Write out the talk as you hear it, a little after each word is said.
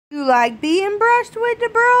you like being brushed with the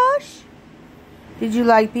brush? Did you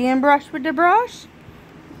like being brushed with the brush?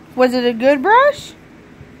 Was it a good brush?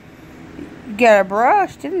 You got a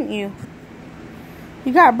brush, didn't you?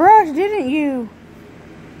 You got brushed, didn't you?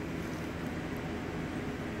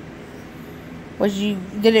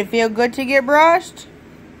 Did it feel good to get brushed?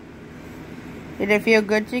 Did it feel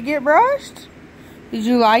good to get brushed? Did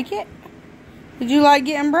you like it? Did you like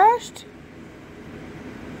getting brushed?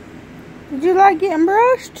 Did you like getting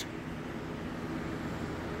brushed?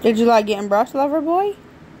 Did you like getting brushed, lover boy?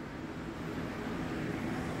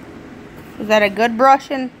 Was that a good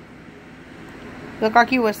brushing? Looked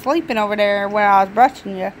like you was sleeping over there when I was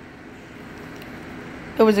brushing you.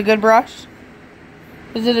 It was a good brush?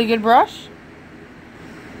 Was it a good brush?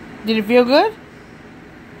 Did it feel good?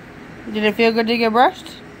 Did it feel good to get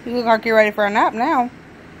brushed? You look like you're ready for a nap now.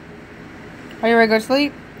 Are you ready to go to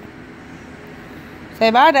sleep? Say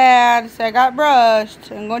bye, Dad. Say I got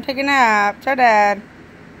brushed. I'm going to take a nap. Tell Dad.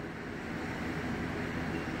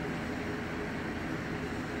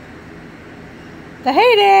 Say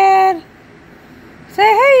hey, Dad. Say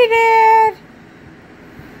hey, Dad.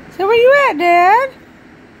 Say where you at, Dad?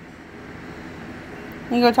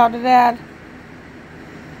 You gonna talk to Dad?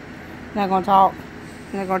 Not gonna talk.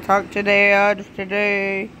 Not gonna talk to Dad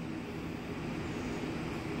today.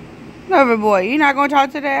 Lover boy, you not gonna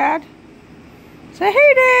talk to Dad? Say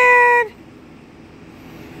hey, Dad.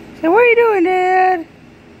 Say what are you doing, Dad?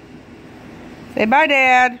 Say bye,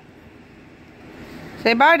 Dad.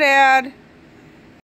 Say bye, Dad.